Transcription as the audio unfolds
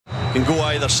can go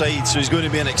either side, so he's going to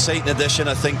be an exciting addition,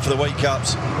 I think, for the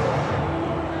Whitecaps.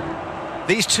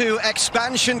 These two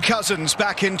expansion cousins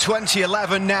back in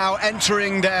 2011, now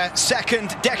entering their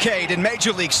second decade in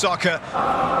Major League Soccer.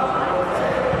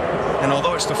 And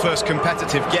although it's the first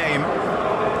competitive game,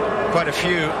 quite a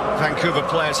few Vancouver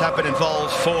players have been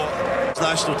involved for.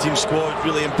 National team squad,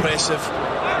 really impressive,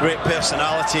 great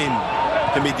personality,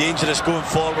 and can be dangerous going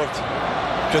forward.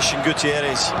 Christian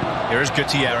Gutierrez. Here is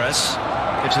Gutierrez,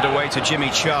 gives it away to Jimmy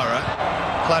Chara.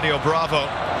 Claudio Bravo,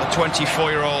 the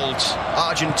 24-year-old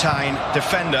Argentine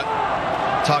defender,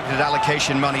 targeted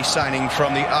allocation money signing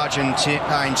from the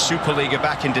Argentine Superliga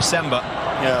back in December.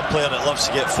 Yeah, a player that loves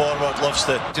to get forward, loves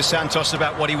to Santos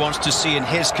about what he wants to see in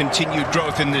his continued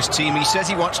growth in this team. He says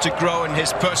he wants to grow in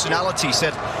his personality. He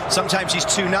said sometimes he's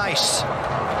too nice,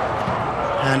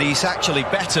 and he's actually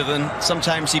better than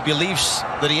sometimes he believes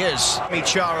that he is.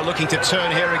 Chara looking to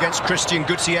turn here against Christian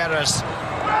Gutierrez.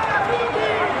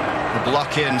 The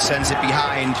block in sends it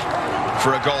behind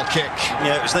for a goal kick.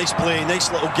 Yeah, it was nice play,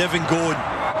 nice little give and go.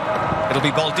 It'll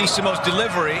be Baldissimo's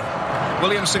delivery.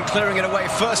 Williamson clearing it away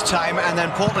first time, and then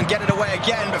Portland get it away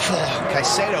again before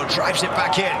Caicedo drives it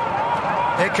back in.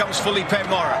 Here comes Felipe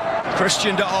Mora.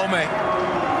 Christian Dahome.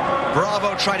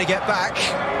 Bravo trying to get back,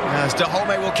 as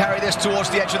Dahome will carry this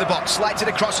towards the edge of the box. Slides it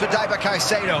across for Deiber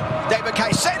Caicedo. Deiber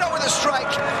Caicedo with a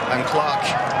strike, and Clark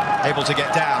able to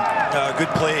get down. Good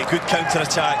play, good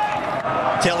counter-attack.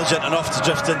 Intelligent enough to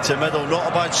drift into middle. Not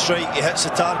a bad strike, he hits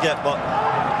the target, but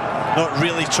not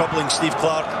really troubling Steve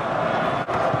Clark.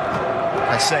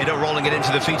 Caicedo rolling it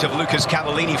into the feet of Lucas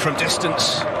Cavallini from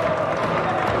distance.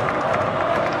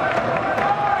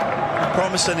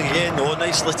 Promising again, though.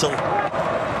 Nice little.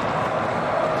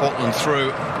 Portland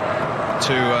through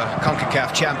to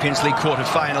CONCACAF Champions League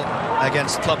quarter-final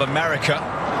against Club America.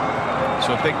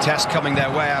 So a big test coming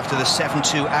their way after the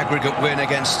 7-2 aggregate win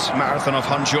against Marathon of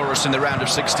Honduras in the round of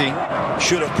 16.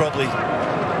 Should have probably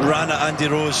ran at Andy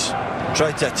Rose,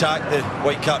 tried to attack the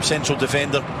Whitecap central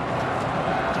defender.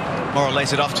 Mora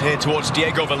lays it off to here towards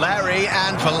Diego Valeri,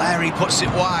 and Valeri puts it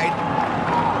wide.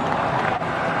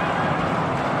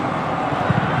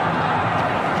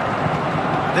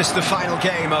 This is the final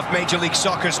game of Major League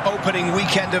Soccer's opening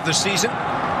weekend of the season.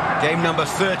 Game number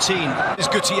 13 is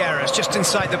Gutierrez, just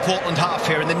inside the Portland half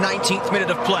here in the 19th minute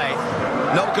of play.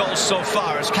 No goals so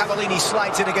far as Cavallini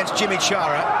slides it against Jimmy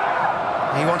Chara.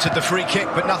 He wanted the free kick,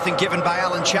 but nothing given by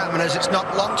Alan Chapman, as it's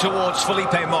not long towards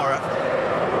Felipe Mora.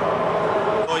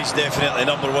 He's definitely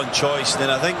number one choice. Then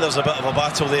I think there's a bit of a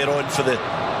battle there on for the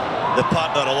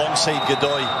partner alongside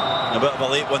Godoy. A bit of a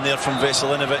late one there from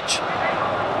Veselinovic.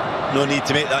 No need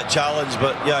to make that challenge,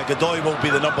 but yeah, Godoy will be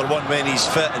the number one when he's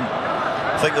fit, and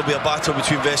I think there'll be a battle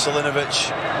between Veselinovic,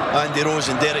 Andy Rose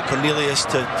and Derek Cornelius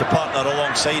to partner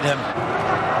alongside him.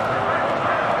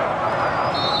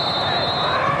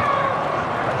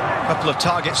 A couple of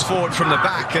targets forward from the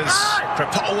back as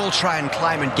Crepeau will try and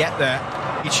climb and get there.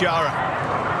 Chara.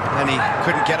 And he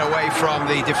couldn't get away from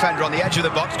the defender on the edge of the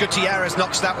box. Gutierrez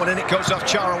knocks that one in. It goes off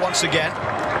Chara once again.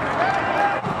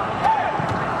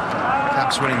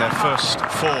 Caps winning their first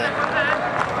 4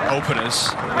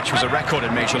 openers, which was a record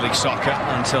in Major League Soccer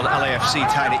until LAFC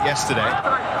tied it yesterday.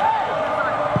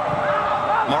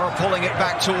 Mora pulling it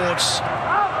back towards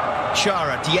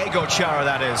Chara. Diego Chara,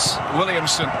 that is.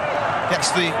 Williamson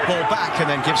gets the ball back and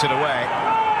then gives it away.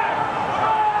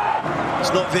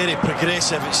 It's not very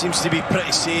progressive, it seems to be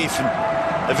pretty safe,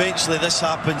 and eventually this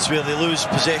happens where they lose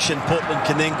possession. Portland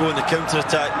can then go in the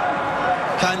counter-attack.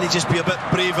 Can they just be a bit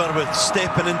braver with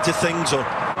stepping into things? Or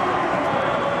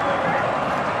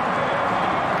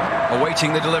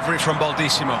awaiting the delivery from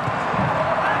Baldissimo.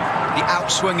 The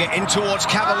outswinger in towards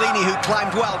Cavallini, who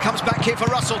climbed well. Comes back here for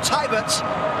Russell Teibert.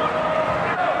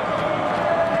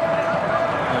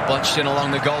 Bunched in along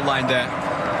the goal line there,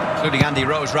 including Andy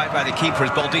Rose right by the keeper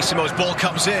as Baldissimo's ball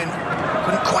comes in.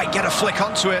 Couldn't quite get a flick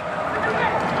onto it.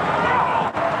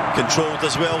 Controlled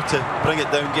as well to bring it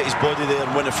down, get his body there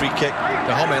and win a free kick.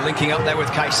 Dahome linking up there with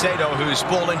Caicedo, whose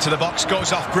ball into the box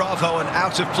goes off Bravo and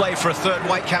out of play for a third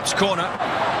Whitecaps corner.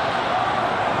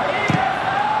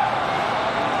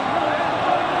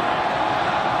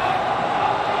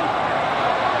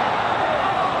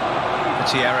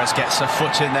 Gutierrez gets a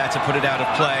foot in there to put it out of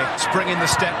play. Spring in the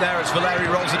step there as Valeri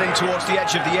rolls it in towards the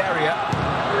edge of the area.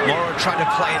 Mora trying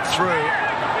to play it through.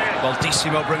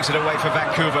 Baldissimo brings it away for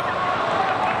Vancouver.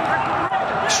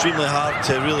 Extremely hard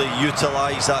to really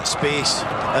utilise that space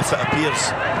if it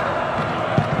appears.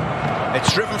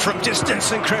 It's driven from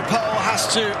distance and Crepeau has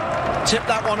to tip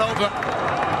that one over.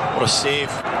 What a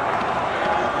save.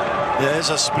 There is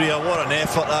a spree, what an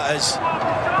effort that is.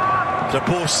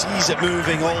 Crepeau sees it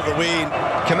moving all the way.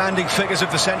 commanding figures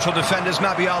of the central defenders,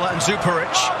 Mabiala and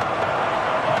Zuparic.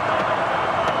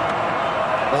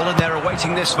 All in there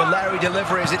awaiting this Valeri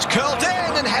delivery as it's curled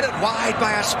in and headed wide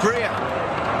by Asprilla.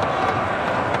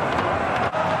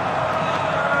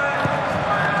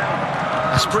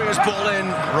 Asprilla's ball in,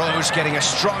 Rose getting a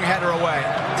strong header away.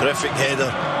 Terrific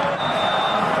header.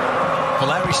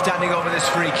 Valeri standing over this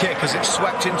free kick as it's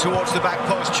swept in towards the back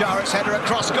post. Chara's header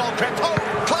across goal, crept home,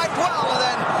 climbed well, and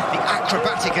then the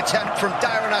acrobatic attempt from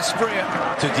Darren Asprilla.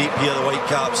 Too deep here, the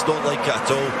Whitecaps, don't like it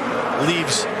at all.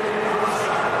 Leaves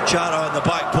Chara on the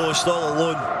back post all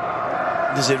alone.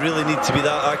 Does it really need to be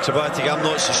that acrobatic? I'm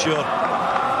not so sure.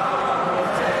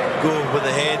 Go with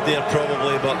the head there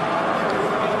probably, but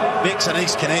makes a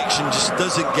nice connection, just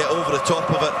doesn't get over the top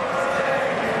of it.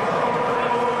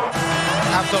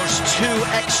 Have those 2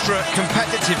 extra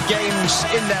competitive games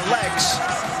in their legs,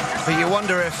 but you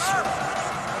wonder if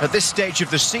at this stage of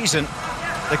the season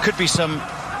there could be some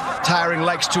tiring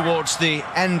legs towards the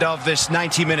end of this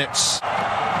 90 minutes.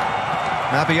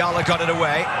 Mabiala got it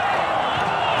away.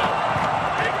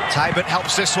 Tybert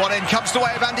helps this one in, comes the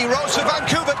way of Andy Rose for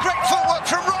Vancouver. Great footwork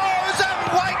from Rose, and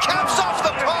Whitecaps off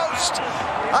the post.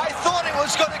 I thought it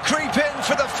was going to creep in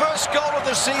for the first goal of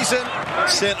the season.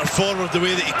 Centre forward, the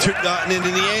way that he took that, and then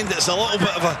in the end it's a little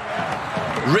bit of a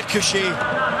ricochet.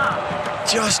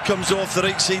 Just comes off the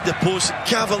right side of the post.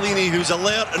 Cavallini, who's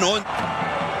alert and on.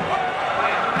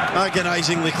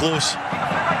 Agonisingly close.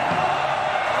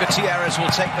 Gutierrez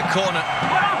will take the corner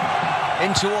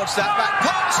in towards that back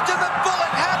post, and the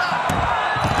bullet header.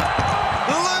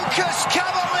 Lucas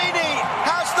Cavallini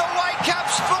has the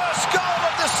Whitecaps' first goal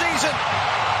of the season.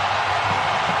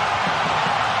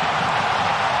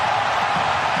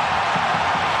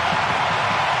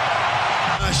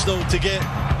 National to get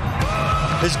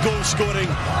his goal scoring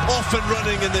off and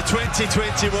running in the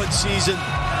 2021 season.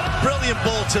 Brilliant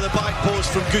ball to the back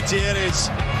post from Gutierrez.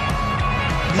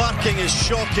 Marking is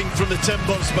shocking from the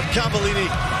Timbers, but Cavallini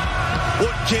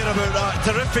won't care about that.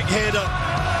 Terrific header.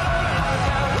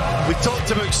 We talked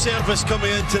about service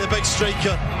coming into the big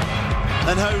striker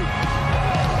and how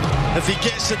if he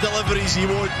gets the deliveries he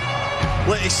won't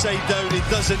let his side down. He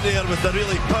does it there with a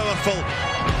really powerful,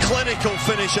 clinical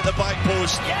finish at the back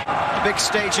post. Big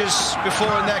stages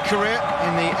before in their career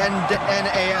in the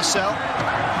NASL.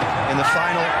 In the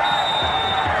final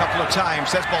couple of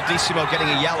times, there's Baldissimo getting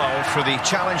a yellow for the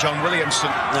challenge on Williamson.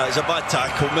 No, it's a bad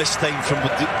tackle, missed time from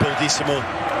Baldissimo.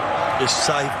 Just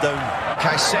scythed down.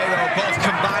 Caicedo both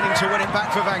combining to win it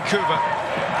back for Vancouver.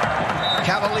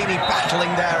 Cavallini battling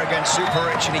there against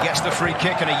Zuparic, and he gets the free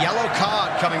kick, and a yellow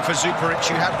card coming for Zuparic,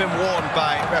 who had been warned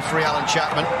by referee Alan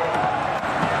Chapman.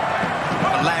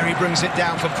 Valeri brings it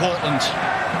down for Portland.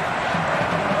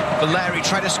 Valeri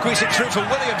trying to squeeze it through for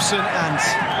Williamson, and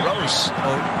Rose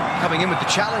coming in with the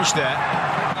challenge there.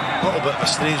 A little bit of a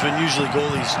strange one. Usually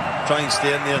goalies try and stay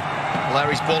in there.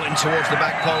 Valeri's ball in towards the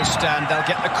back post, and they'll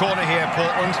get the corner here,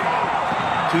 Portland.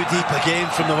 Too deep again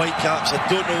from the Whitecaps. I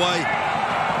don't know why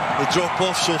they drop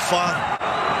off so far.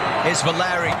 Here's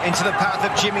Valeri into the path of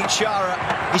Jimmy Chara.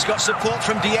 He's got support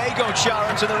from Diego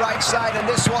Chara to the right side, and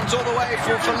this one's all the way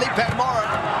for Felipe Mora.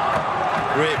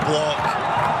 Great block.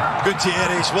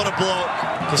 Gutierrez, what a block.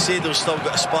 Caicedo's still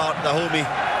got a spark, the homie.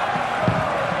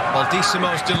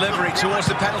 Baldissimo's delivery towards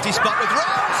the penalty spot with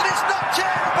Rose, and it's knocked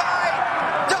in by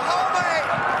Dahome.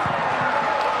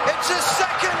 It's his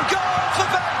second goal for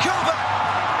Vancouver.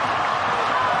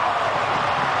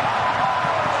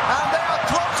 And they are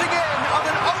closing in on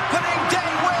an opening day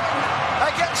win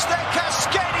against their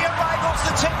Cascadian rivals,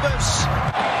 the Timbers.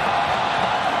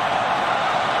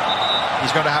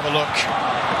 He's got to have a look.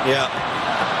 Yeah.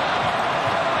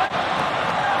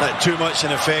 Not too much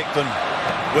in effect on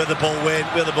where the ball went,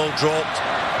 where the ball dropped.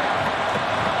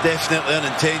 Definitely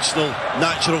unintentional.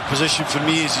 Natural position for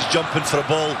me as he's jumping for a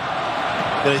ball.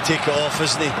 Going to take it off,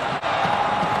 isn't he?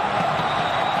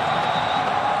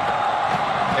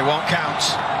 It won't count.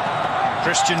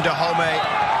 Christian Dahome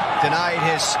denied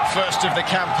his first of the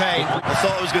campaign. I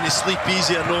thought I was going to sleep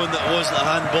easier knowing that it wasn't a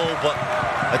handball, but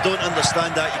I don't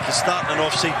understand that. You can start in an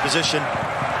offside position.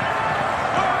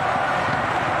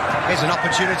 Here's an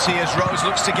opportunity as Rose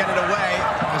looks to get it away,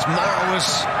 as Mora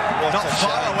was not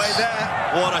far away there.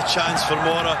 What a chance for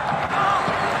Mora.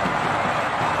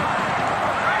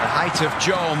 The height of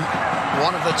Jome,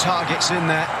 one of the targets in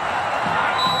there.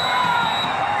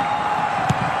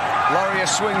 Loria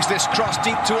swings this cross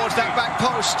deep towards that back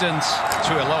post, and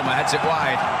Tuiloma heads it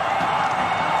wide.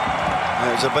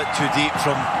 It was a bit too deep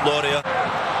from Loria.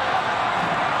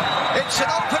 It's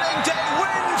an opening day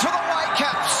win for the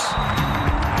Whitecaps.